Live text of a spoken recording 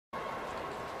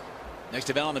Next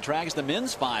event on the track is the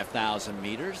men's 5,000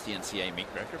 meters. The NCAA meet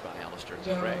record by Alistair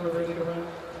Craig.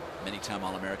 Many-time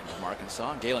All-American from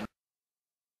Arkansas. Galen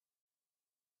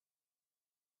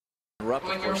Rupp,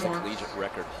 of course, the collegiate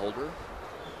record holder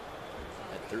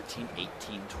at 13,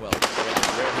 18, 12.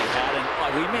 Rarely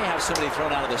had, and we may have somebody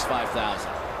thrown out of this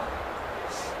 5,000.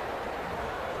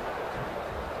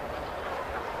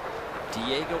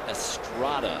 Diego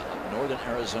Estrada of Northern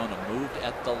Arizona moved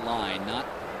at the line, not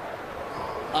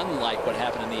unlike what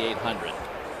happened in the 800.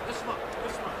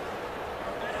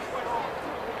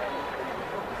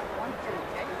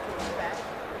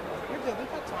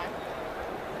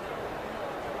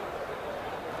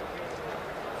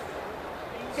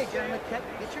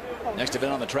 Next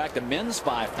event on the track, the men's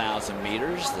 5,000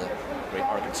 meters. The great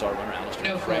Arkansas runner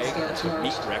Alistair Craig has the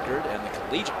meet record and the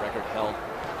collegiate record held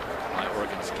by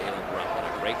Oregon's Galen Rupp. What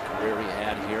a great career he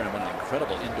had here, and what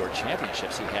incredible indoor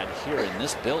championships he had here in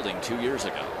this building 2 years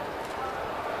ago.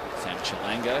 Sam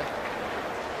Chilanga,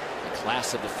 the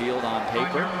class of the field on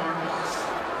paper.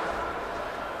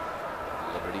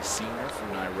 Liberty senior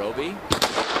from Nairobi. And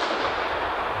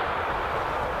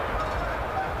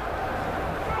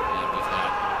we've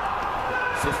got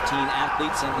 15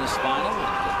 athletes in this final,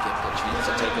 and we'll get the chance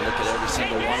to take a look at every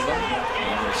single one of them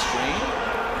on the screen.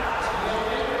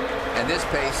 And this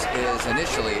pace is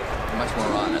initially much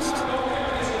more honest.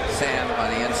 Sam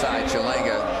on the inside,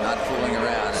 Chilanga not fooling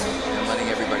around and letting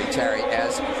everybody tarry,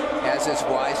 as is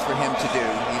wise for him to do.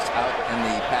 He's out in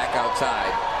the pack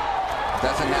outside.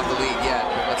 Doesn't have the lead yet,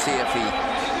 but let's see if he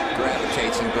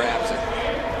gravitates and grabs it.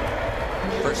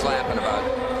 First lap in about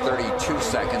 32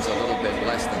 seconds, a little bit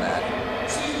less than that.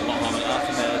 Mohammed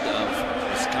Ahmed of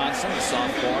Wisconsin, the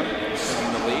sophomore,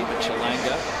 assuming the lead, but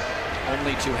Chilanga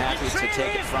only too happy to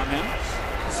take it from him.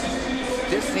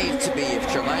 This needs to be, if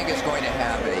Chilanga is going to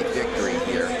have a victory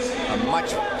here, a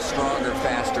much stronger,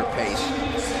 faster pace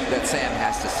that Sam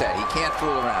has to set. He can't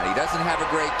fool around. He doesn't have a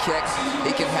great kick.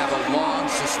 He can have a long,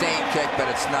 sustained kick,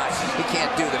 but it's not, he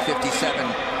can't do the 57,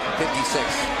 56,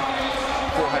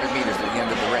 400 meters at the end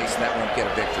of the race, and that won't get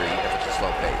a victory if it's a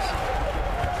slow pace.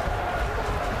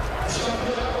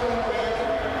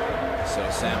 So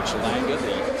Sam Chilanga,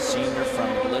 the senior from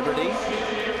Liberty,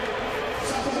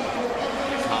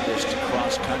 accomplished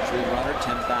cross-country runner,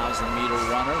 10,000-meter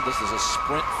runner. This is a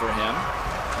sprint for him.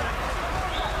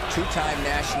 Two-time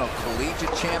national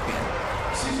collegiate champion,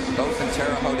 both in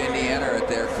Terre Haute, Indiana, at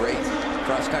their great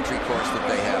cross-country course that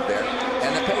they have there.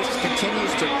 And the pace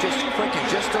continues to just quicken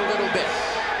just a little bit,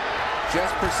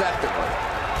 just perceptibly.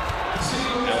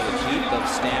 Elliott Heath of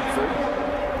Stanford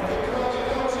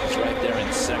is right there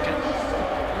in second.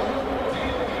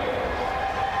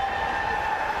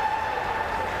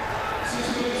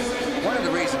 One of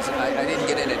the reasons I didn't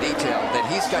get into detail that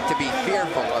he's got to be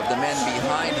fearful of the men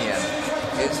behind him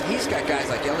is he's got guys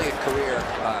like Leonard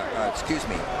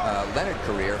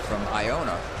Career from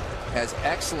Iona, has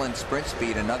excellent sprint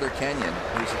speed, another Kenyan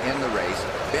who's in the race.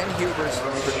 Ben Hubers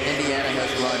from Indiana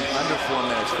has run under 4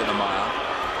 minutes for the mile.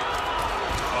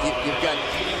 You've got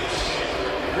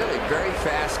really very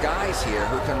fast guys here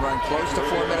who can run close to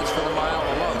 4 minutes for the mile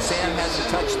alone. Sam hasn't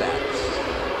touched that.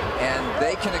 And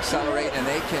they can accelerate, and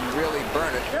they can really burn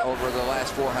it over the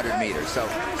last 400 meters. So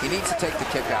he needs to take the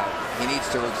kick out. He needs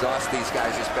to exhaust these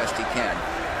guys as best he can.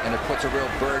 And it puts a real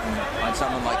burden on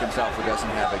someone like himself who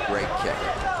doesn't have a great kick.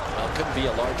 Well, it couldn't be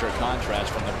a larger contrast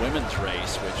from the women's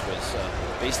race, which was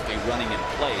basically running in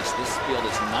place. This field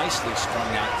is nicely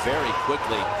strung out very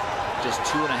quickly. Just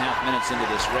 2.5 minutes into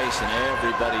this race, and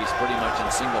everybody's pretty much in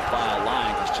single file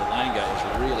line because Chilanga is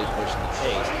really pushing the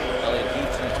pace. Elliott Heath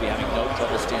seems to be having no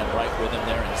trouble staying right with him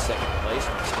there in second place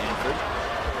from Stanford.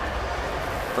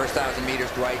 First 1,000 meters,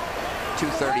 Dwight,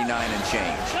 2:39 and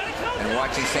change. And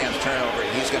watching Sam's turnover,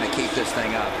 he's going to keep this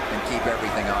thing up and keep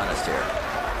everything honest here.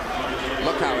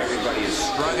 Look how everybody is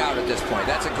strung out at this point.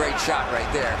 That's a great shot right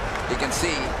there. You can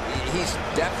see he's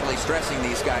definitely stressing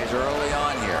these guys early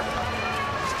on here.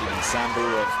 Sambu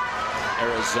of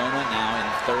Arizona now in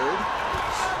third.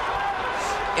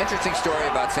 Interesting story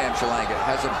about Sam Chilanga.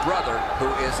 Has a brother who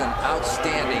is an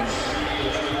outstanding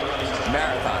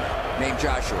marathoner named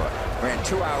Joshua. Ran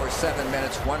 2 hours, 7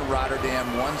 minutes, one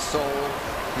Rotterdam, one Seoul.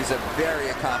 He's a very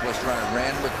accomplished runner.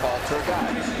 Ran with Paul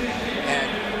Turgot. And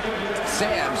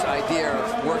Sam's idea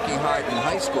of working hard in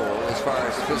high school as far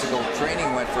as physical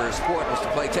training went for his sport was to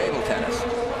play table tennis.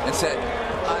 And said,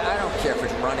 I don't care for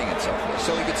running and so forth.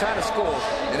 So he gets out of school,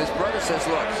 and his brother says,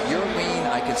 look, you're lean.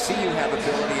 I can see you have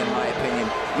ability, in my opinion.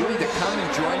 You either come and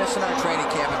join us in our training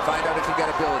camp and find out if you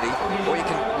got ability, or you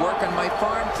can work on my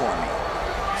farm for me.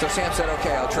 So Sam said,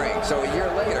 okay, I'll train. So a year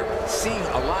later, seeing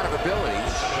a lot of ability,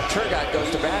 Turgot goes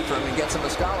to bat for him and gets him a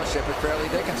scholarship at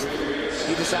Fairleigh Dickinson.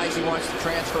 He decides he wants to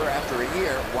transfer after a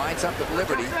year, winds up at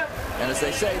Liberty, and as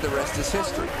they say, the rest is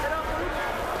history.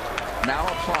 Now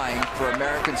applying for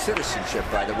American citizenship,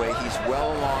 by the way. He's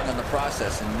well along in the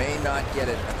process and may not get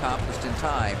it accomplished in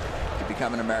time to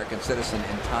become an American citizen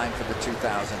in time for the 2012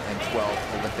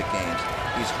 Olympic Games.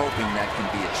 He's hoping that can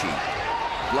be achieved.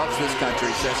 Loves this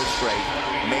country, says it's great.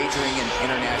 Majoring in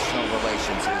international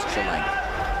relations is Chilanga.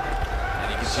 And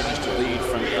he continues to lead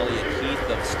from Elliott Heath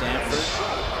of Stanford.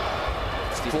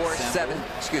 4:17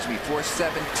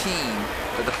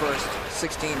 for the first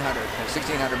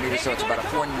 1600 meters, so it's about a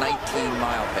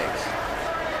 4:19-mile pace.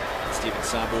 Stephen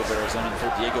Sambu of Arizona in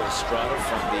third, Diego Estrada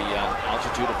from the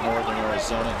altitude of northern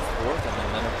Arizona in fourth, and then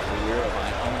Leonard Career of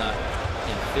Iona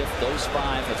in fifth. Those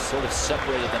five have sort of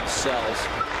separated themselves.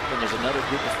 Then there's another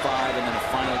group of five and then a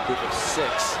final group of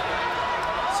six.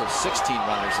 So 16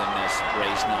 runners in this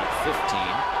race, not 15.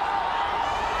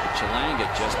 But Chilanga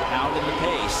just pounding the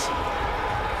pace.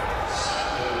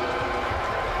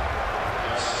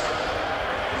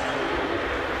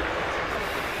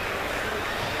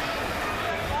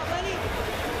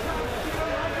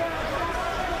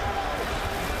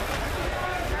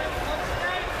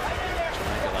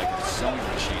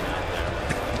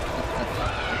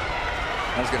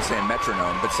 I was going to say a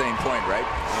metronome, but same point, right?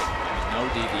 No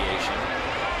deviation.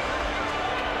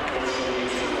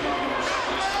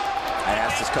 I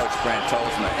asked his coach, Brent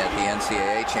Tolsma, at the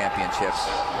NCAA championships,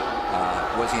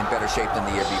 was he in better shape than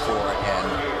the year before? And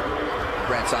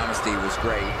Brent's honesty was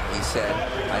great. He said,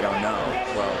 I don't know.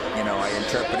 Well, you know, I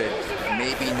interpreted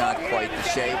maybe not quite the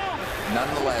shape.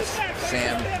 Nonetheless,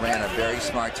 Sam ran a very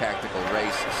smart tactical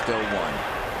race, still won.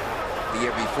 The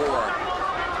year before,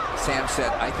 Sam said,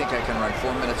 I think I can run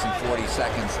 4 minutes and 40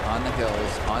 seconds on the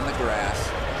hills, on the grass,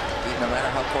 no matter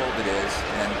how cold it is.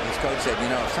 And his coach said, you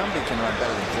know, if somebody can run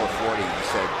better than 4:40, he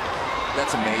said,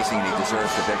 that's amazing. He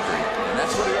deserves the victory. And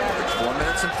that's what he averaged, 4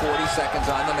 minutes and 40 seconds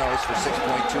on the nose for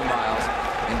 6.2 miles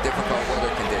in difficult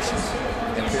weather conditions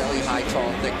and fairly high,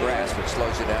 tall, thick grass, which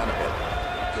slows you down a bit.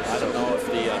 I don't know if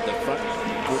the front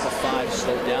group of five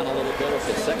slowed down a little bit, or if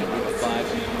the second group of five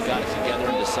got it together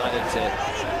and decided to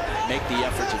make the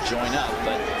effort to join up.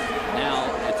 But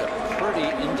now it's a pretty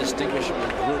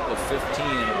indistinguishable group of 15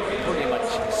 in a pretty much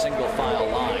single file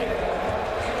line.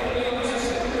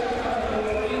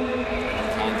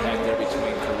 Contact there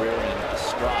between Career and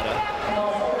Estrada.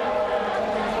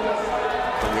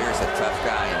 Career's a tough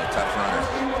guy and a tough runner.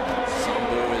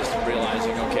 Sambu is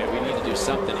realizing, okay, we need to do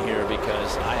something here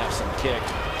because I have some kick,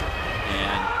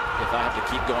 and if I have to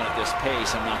keep going at this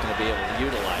pace, I'm not going to be able to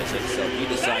utilize it. So he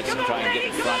decides to try and get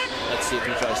in front. Let's see if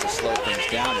he tries to slow things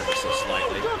down ever so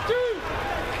slightly.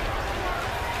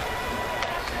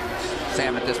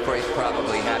 Sam at this point is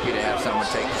probably happy to have someone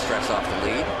take the stress off the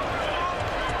lead.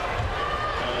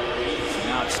 So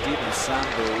now it's Stephen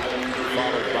Sambu,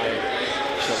 followed by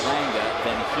Chilanga,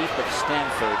 then Heath of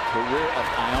Stanford, Career of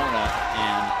Iona,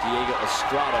 and Diego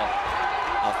Estrada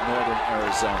of northern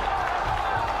Arizona.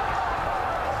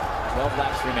 12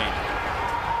 laps remaining.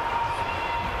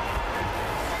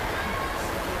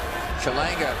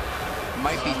 Chilanga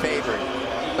might be favored,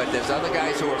 but there's other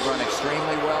guys who have run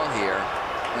extremely well here,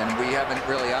 and we haven't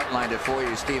really outlined it for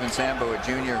you. Stephen Sambu, a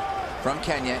junior from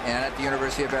Kenya and at the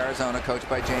University of Arizona, coached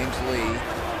by James Lee.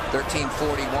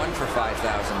 13:41 for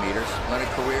 5,000 meters.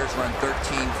 Leonard Career's run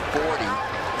 13:40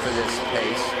 for this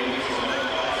pace.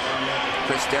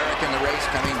 Chris Derrick in the race,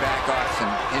 coming back off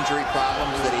some injury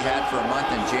problems that he had for a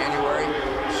month in January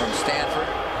from Stanford.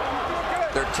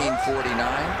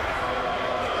 13:49.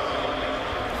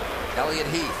 Elliott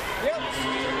Heath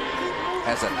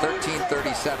has a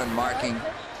 13:37 marking.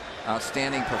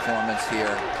 Outstanding performance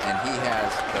here, and he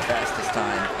has the fastest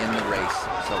time in the race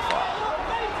so far.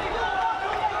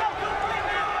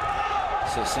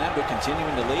 So Sambu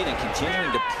continuing to lead and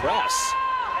continuing to press.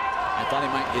 I thought he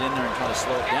might get in there and try to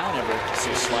slow it down ever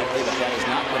so slightly, but that has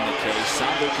not been the case.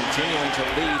 Sambu continuing to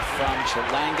lead from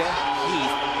Chilanga,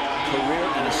 Heath, Career,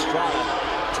 and Estrada.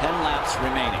 10 laps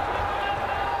remaining.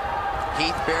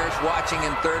 Heath bears watching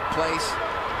in third place.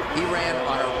 He ran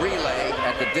on a relay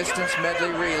at the distance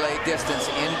medley relay distance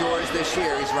indoors this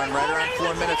year. He's run right around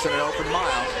 4 minutes in an open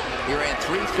mile. He ran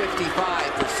 3:55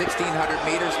 for 1,600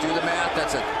 meters. Do the math.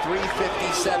 That's a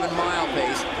 3:57 mile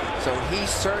pace. So he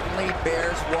certainly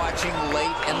bears watching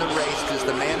late in the race. Is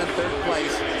the man in third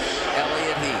place,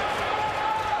 Elliott Heath.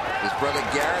 His brother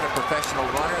Garrett, a professional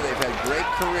runner. They've had great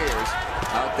careers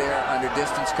out there under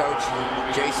distance coach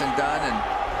Jason Dunn and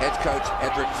head coach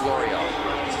Edric Florio.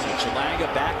 So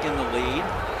Chilanga back in the lead.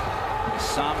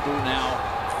 Sambu now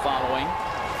following.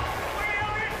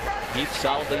 Heath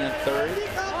solidly in third.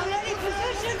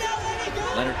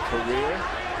 Leonard Career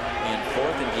in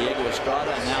fourth, and Diego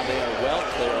Estrada, and now they are well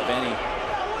clear of any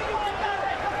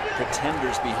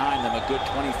pretenders behind them. A good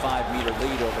 25-meter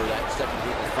lead over that second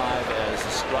group of 5 as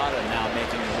Estrada now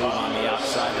making the move on the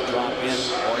outside to drop in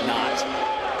or not.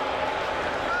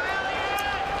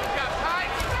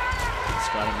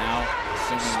 Estrada now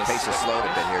assuming the pace is slowed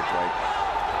a bit here, Dwight.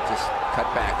 Just cut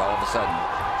back all of a sudden.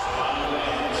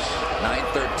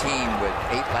 9:13 with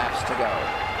 8 laps to go.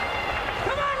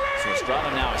 So Estrada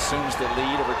now assumes the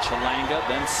lead over Chalanga,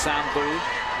 then Sambu,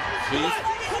 Heath,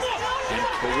 and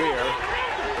Career.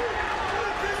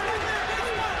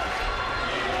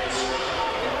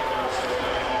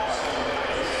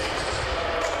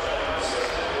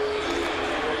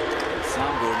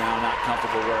 Sambu now not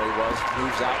comfortable where he was,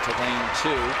 moves out to lane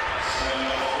 2.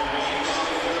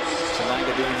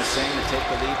 Chalanga doing the same to take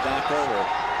the lead back over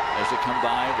as they come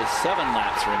by with 7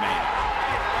 laps remaining.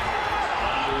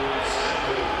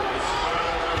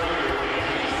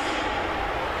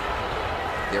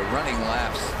 They're running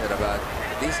laps at about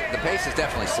the pace is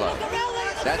definitely slow.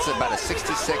 That's about a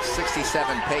 66, 67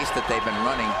 pace that they've been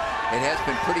running. It has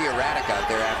been pretty erratic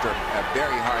out there after a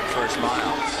very hard first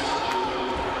mile.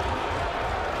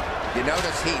 You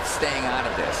notice Heath staying out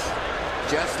of this,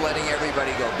 just letting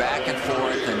everybody go back and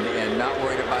forth and not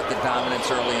worried about the dominance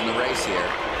early in the race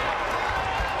here.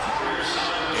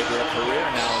 Gabriel Career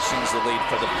now assumes the lead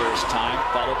for the first time,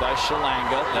 followed by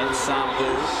Chalanga, then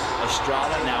Sambu,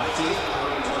 Estrada, now Heath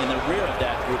in the rear of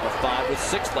that group of 5 with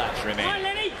 6 laps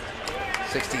remaining.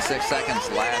 66 seconds,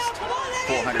 last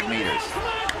 400 meters.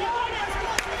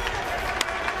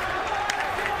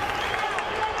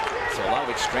 So a lot of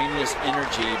extraneous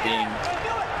energy being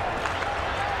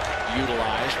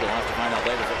utilized. We'll have to find out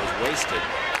later if it was wasted.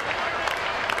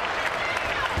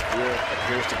 Career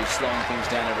appears to be slowing things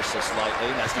down ever so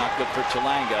slightly. That's not good for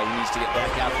Chalanga. He needs to get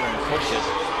back out there and push it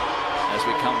as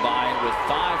we come by with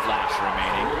 5 laps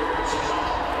remaining.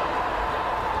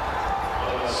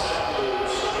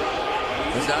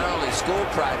 There's not only school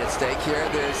pride at stake here,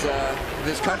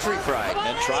 there's country pride.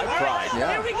 And tribe pride.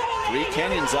 Yeah. 3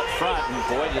 Kenyans up front, and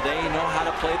boy, do they know how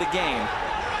to play the game.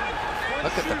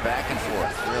 Look at the back and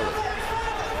forth, really.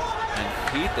 And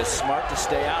Heath is smart to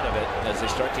stay out of it as they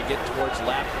start to get towards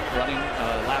lap ring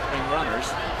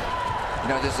runners.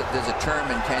 You know, there's a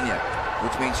term in Kenya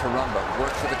which means harumba,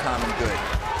 work for the common good.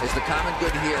 Is the common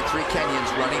good here 3 Kenyans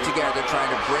running together,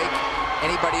 trying to break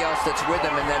anybody else that's with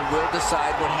them, and then we'll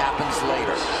decide what happens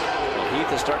later. Well, Heath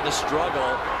is starting to struggle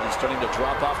and starting to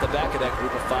drop off the back of that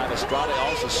group of 5. Estrada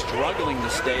also struggling to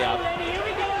stay up.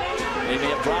 They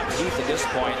may have dropped Heath at this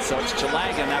point, so it's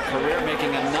Chalanga, now Career making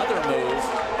another move.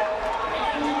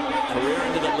 Career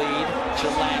into the lead,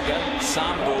 Chalanga,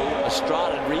 Sambu,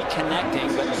 Estrada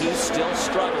reconnecting, but he's still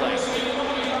struggling.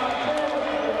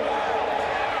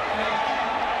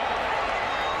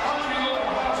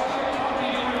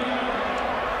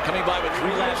 Coming by with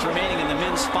 3 laps remaining in the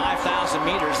men's 5,000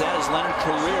 meters. That is Leonard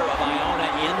Career of Iona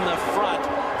in the front,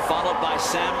 followed by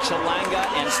Sam Chalanga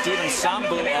and Stephen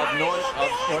Sambu of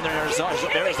Northern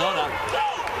Arizona.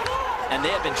 And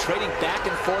they have been trading back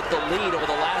and forth the lead over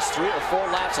the last 3 or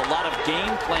 4 laps. A lot of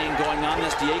game playing going on.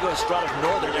 This Diego Estrada of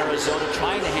Northern Arizona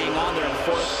trying to hang on there in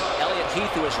fourth. Elliott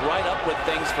Heath, who is right up with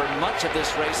things for much of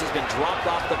this race, has been dropped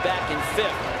off the back in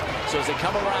 5th. So as they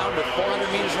come around with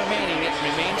 400 meters remaining, it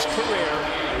remains Career,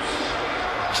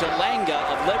 Chalanga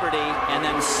of Liberty, and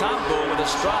then Sambu with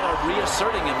Estrada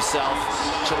reasserting himself.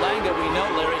 Chalanga, we know,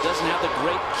 Larry, doesn't have the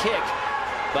great kick,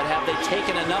 but have they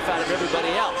taken enough out of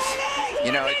everybody else? You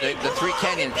know, the 3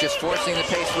 Kenyans just forcing the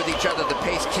pace with each other. The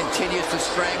pace continues to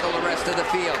strangle the rest of the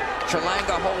field.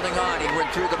 Chalanga holding on. He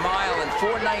went through the mile in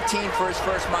 4:19 for his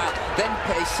first mile. Then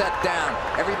pace set down.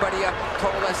 Everybody up,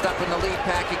 coalesced up in the lead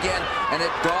pack again, and it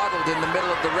dawdled in the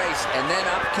middle of the race. And then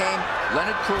up came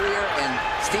Leonard Career and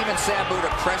Stephen Sambu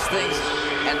to press things.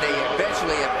 And they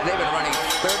eventually, they've been running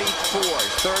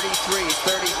 34s, 33s,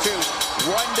 32s.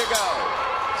 1 to go.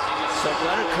 So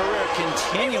Leonard Career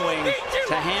continuing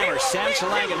to hammer. Sam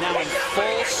Chalanga now in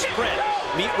full sprint.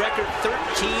 Meet record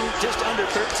 13, just under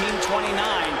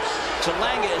 13:29.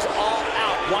 Chalanga is all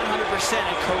out 100%.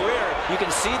 And Career, you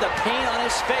can see the pain on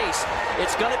his face.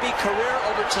 It's going to be Career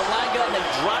over Chalanga, and they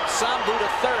drop Sambu to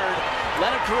 3rd.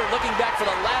 Leonard Career looking back for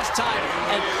the last time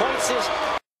and points his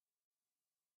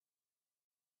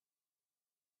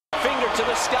finger to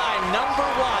the sky, number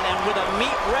 1, and with a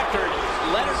meet record,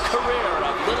 Leonard Career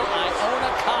of Little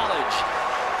Iona College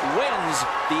wins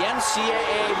the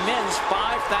NCAA men's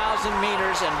 5,000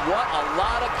 meters, and what a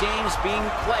lot of games being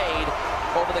played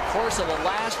over the course of the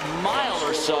last mile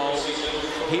or so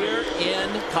here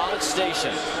in College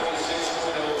Station.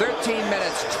 13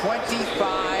 minutes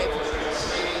 25.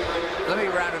 Let me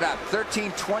round it up.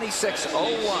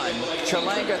 13:26:01.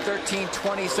 Chilanga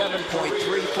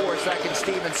 13:27.34 seconds.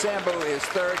 Steven Sambu is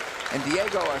third, and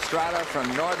Diego Estrada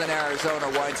from Northern Arizona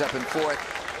winds up in fourth.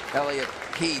 Elliott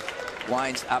Heath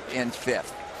winds up in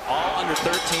fifth. All under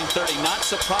 13:30. Not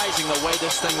surprising the way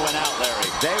this thing went out, Larry.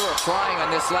 They were flying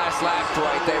on this last lap,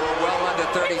 Dwight. They were well under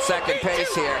 30-second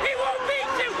pace here.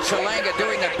 Chilanga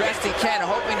doing the best he can,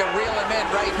 hoping to reel him in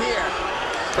right here.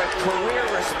 But Career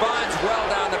responds well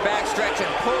down the backstretch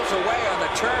and pulls away on the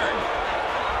turn.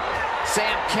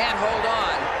 Sam can't hold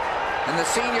on, and the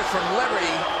senior from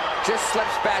Liberty just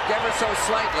slips back ever so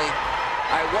slightly.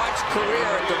 I watched Career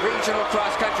at the regional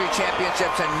cross-country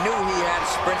championships and knew he had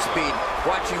sprint speed,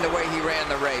 watching the way he ran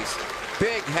the race.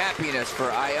 Big happiness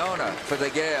for Iona, for the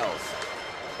Gales.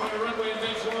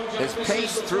 His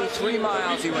pace through 3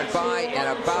 miles, he went by in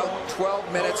about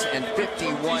 12 minutes and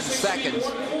 51 seconds.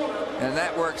 And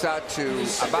that works out to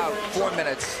about 4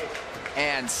 minutes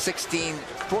and 17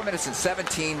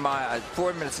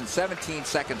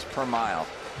 seconds per mile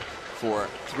for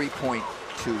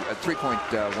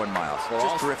 3.1 miles. Well,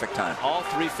 just terrific time. All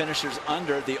three finishers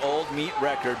under the old meet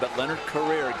record, but Leonard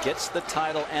Career gets the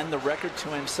title and the record to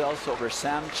himself over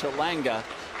Sam Chilanga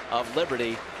of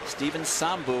Liberty, Steven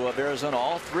Sambu of Arizona.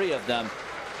 All three of them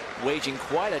waging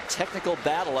quite a technical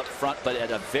battle up front, but at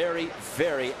a very,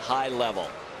 very high level.